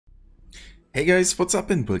Hey guys, what's up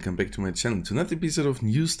and welcome back to my channel to another episode of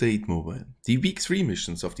New State Mobile. The week 3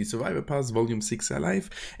 missions of the Survivor Pass Volume 6 are live,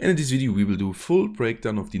 and in this video we will do a full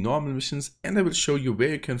breakdown of the normal missions and I will show you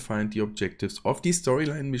where you can find the objectives of the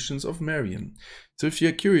storyline missions of Marion. So if you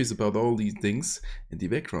are curious about all these things and the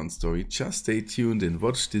background story, just stay tuned and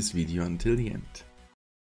watch this video until the end.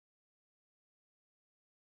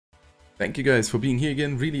 Thank you guys for being here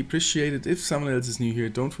again, really appreciate it. If someone else is new here,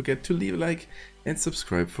 don't forget to leave a like and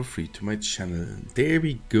subscribe for free to my channel. There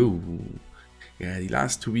we go. Yeah, the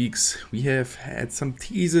last 2 weeks we have had some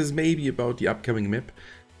teasers maybe about the upcoming map.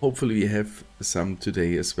 Hopefully we have some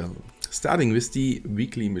today as well. Starting with the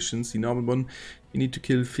weekly missions, the normal one, you need to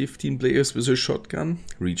kill 15 players with a shotgun,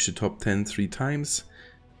 reach the top 10 3 times,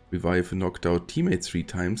 revive a knocked out teammate 3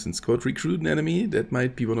 times and squad recruit an enemy, that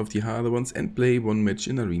might be one of the harder ones, and play 1 match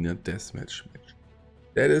in arena deathmatch.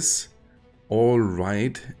 That is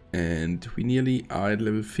alright, and we nearly are at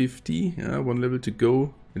level 50, 1 level to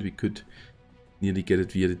go, and we could nearly get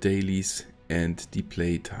it via the dailies and the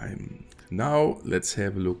playtime. Now let's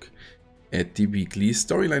have a look at the weekly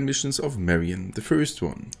storyline missions of Marion. The first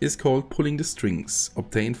one is called Pulling the Strings.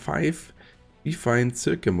 Obtain 5 refined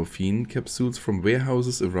Morphine capsules from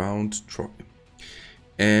warehouses around Troy.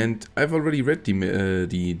 And I've already read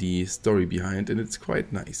the story behind, and it's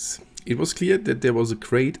quite nice. It was clear that there was a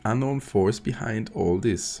great unknown force behind all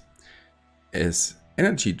this, as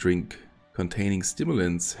energy drink containing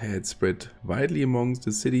stimulants had spread widely amongst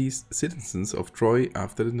the city's citizens of Troy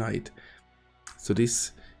after the night. So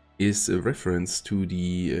this is a reference to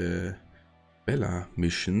the Bella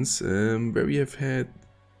missions, where we have had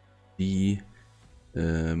the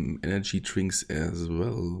energy drinks as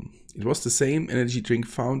well. It was the same energy drink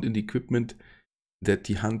found in the equipment that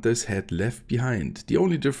the hunters had left behind. The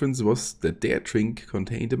only difference was that their drink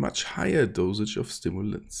contained a much higher dosage of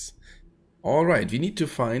stimulants. Alright, we need to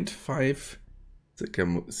find 5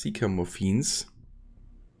 Morphines,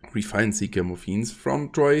 refined Morphines from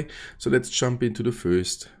Troy. So let's jump into the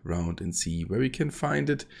first round and see where we can find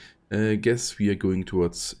it. Guess we are going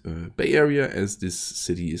towards Bay Area, as this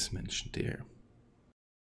city is mentioned there.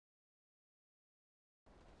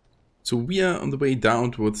 So we are on the way down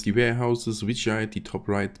towards the warehouses, which are at the top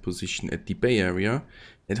right position at the Bay Area,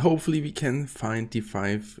 and hopefully we can find the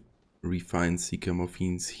 5 refined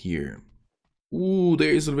Morphines here. Ooh, there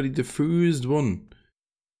is already the first one.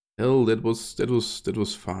 Hell, that was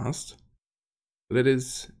fast. That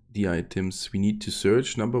is the items we need to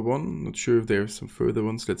search. Number 1, not sure if there are some further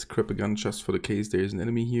ones. Let's grab a gun just for the case there is an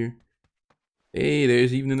enemy here. Hey,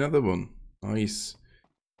 there's even another one. Nice.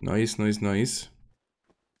 Nice, nice, nice.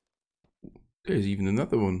 There's even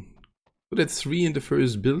another one. Oh, that's 3 in the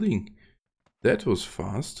first building. That was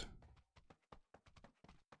fast.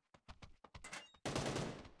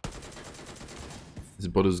 This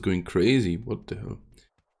bot is going crazy. What the hell?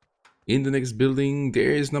 In the next building,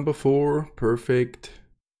 there is number 4. Perfect.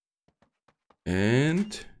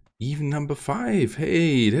 And even number 5.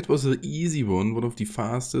 Hey, that was an easy one. One of the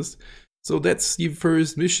fastest. So that's the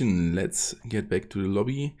first mission. Let's get back to the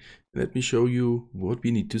lobby. Let me show you what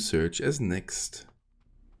we need to search as next.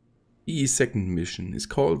 The second mission is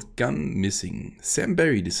called Gun Missing. Sam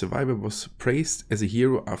Barry, the survivor, was praised as a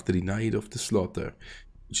hero after the night of the slaughter,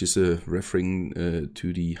 which is referring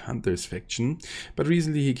to the Hunters faction. But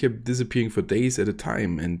recently he kept disappearing for days at a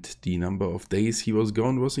time, and the number of days he was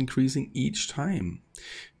gone was increasing each time.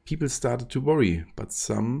 People started to worry, but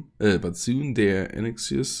soon their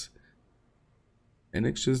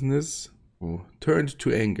anxiousness turned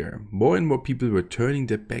to anger. More and more people were turning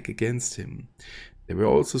their back against him. There were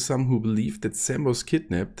also some who believed that Sam was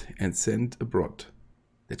kidnapped and sent abroad.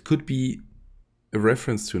 That could be a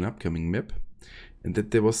reference to an upcoming map, and that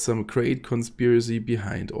there was some great conspiracy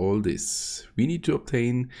behind all this. We need to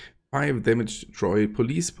obtain 5 damaged Troy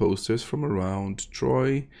police posters from around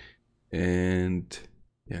Troy, and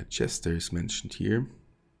yeah, Chester is mentioned here.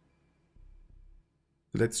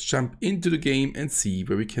 Let's jump into the game and see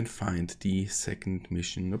where we can find the second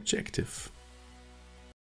mission objective.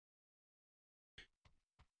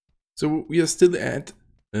 So we are still at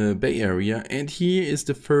Bay Area, and here is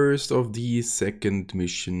the first of the second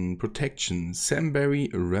mission, Protection. Sam Barry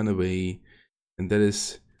ran away, and that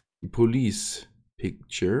is the police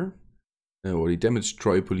picture, or the damaged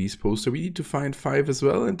Troy police poster. We need to find 5 as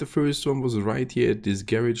well, and the first one was right here at this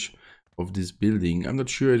garage of this building. I'm not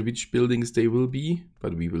sure at which buildings they will be,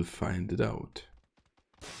 but we will find it out.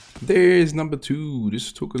 There is number 2.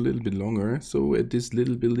 This took a little bit longer. So at this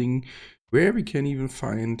little building where we can even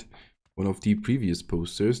find one of the previous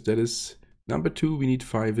posters, that is number 2. We need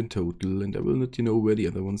 5 in total, and I will let you know where the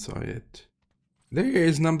other ones are at. There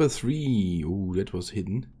is number 3. Oh, that was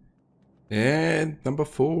hidden. And number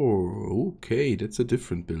 4. Okay, that's a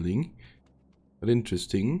different building. But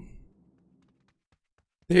interesting.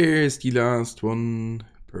 There's the last one.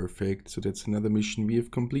 Perfect. So that's another mission we have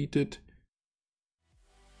completed.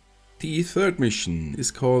 The third mission is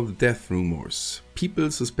called Death Rumors. People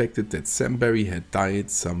suspected that Sam Barry had died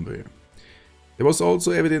somewhere. There was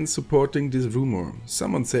also evidence supporting this rumor.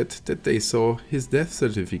 Someone said that they saw his death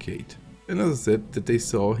certificate. Another said that they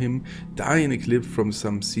saw him die in a clip from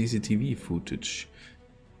some CCTV footage.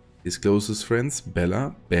 His closest friends,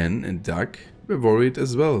 Bella, Ben and Doug, were worried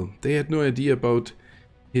as well. They had no idea about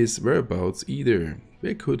his whereabouts either.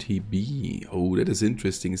 Where could he be? Oh, that is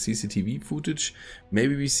interesting. CCTV footage.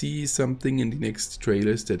 Maybe we see something in the next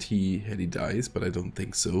trailers that he dies, but I don't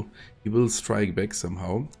think so. He will strike back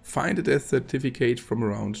somehow. Find a death certificate from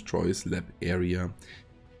around Troy's lab area.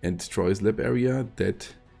 And Troy's lab area,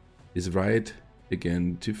 that is right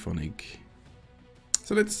again to Phonic.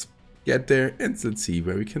 So let's get there and let's see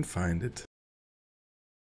where we can find it.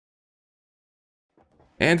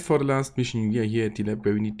 And for the last mission, we are here at the lab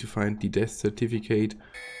where we need to find the death certificate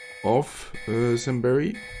of Sam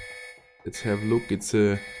Barry. Let's have a look. It's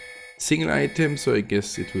a single item, so I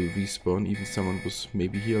guess it will respawn. Even someone was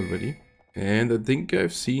maybe here already. And I think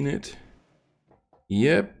I've seen it.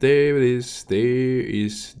 Yep, there it is. There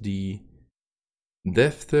is the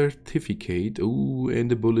death certificate. Oh,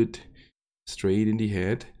 and a bullet straight in the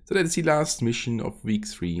head. So that's the last mission of week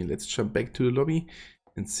 3. Let's jump back to the lobby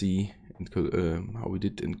and see how we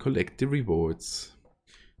did and collect the rewards.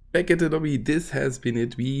 Back at the lobby, this has been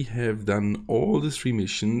it. We have done all the 3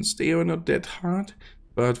 missions. They are not that hard,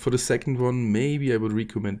 but for the second one, maybe I would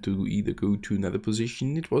recommend to either go to another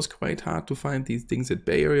position. It was quite hard to find these things at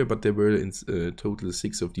Bay Area, but there were in total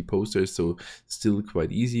 6 of the posters, so still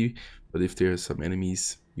quite easy. But if there are some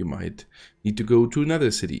enemies, you might need to go to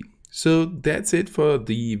another city. So that's it for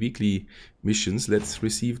the weekly missions. Let's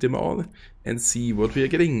receive them all and see what we are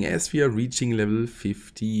getting as we are reaching level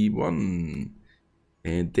 51.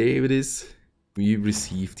 And there it is. We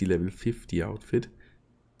received the level 50 outfit,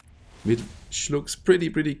 which looks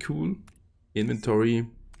pretty cool. Inventory.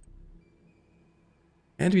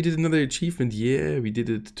 And we did another achievement. Yeah, we did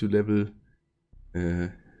it to level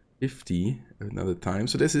 50 another time.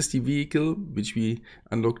 So this is the vehicle which we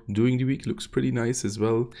unlocked during the week. Looks pretty nice as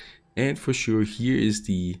well. And for sure, here is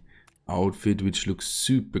the outfit, which looks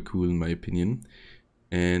super cool in my opinion.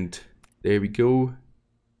 And there we go.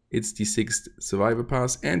 It's the 6th Survivor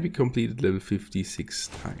Pass, and we completed level 56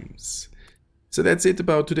 times. So that's it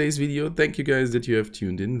about today's video. Thank you guys that you have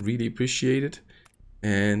tuned in. Really appreciate it.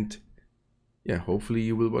 And yeah, hopefully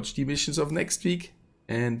you will watch the missions of next week,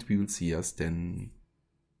 and we will see us then.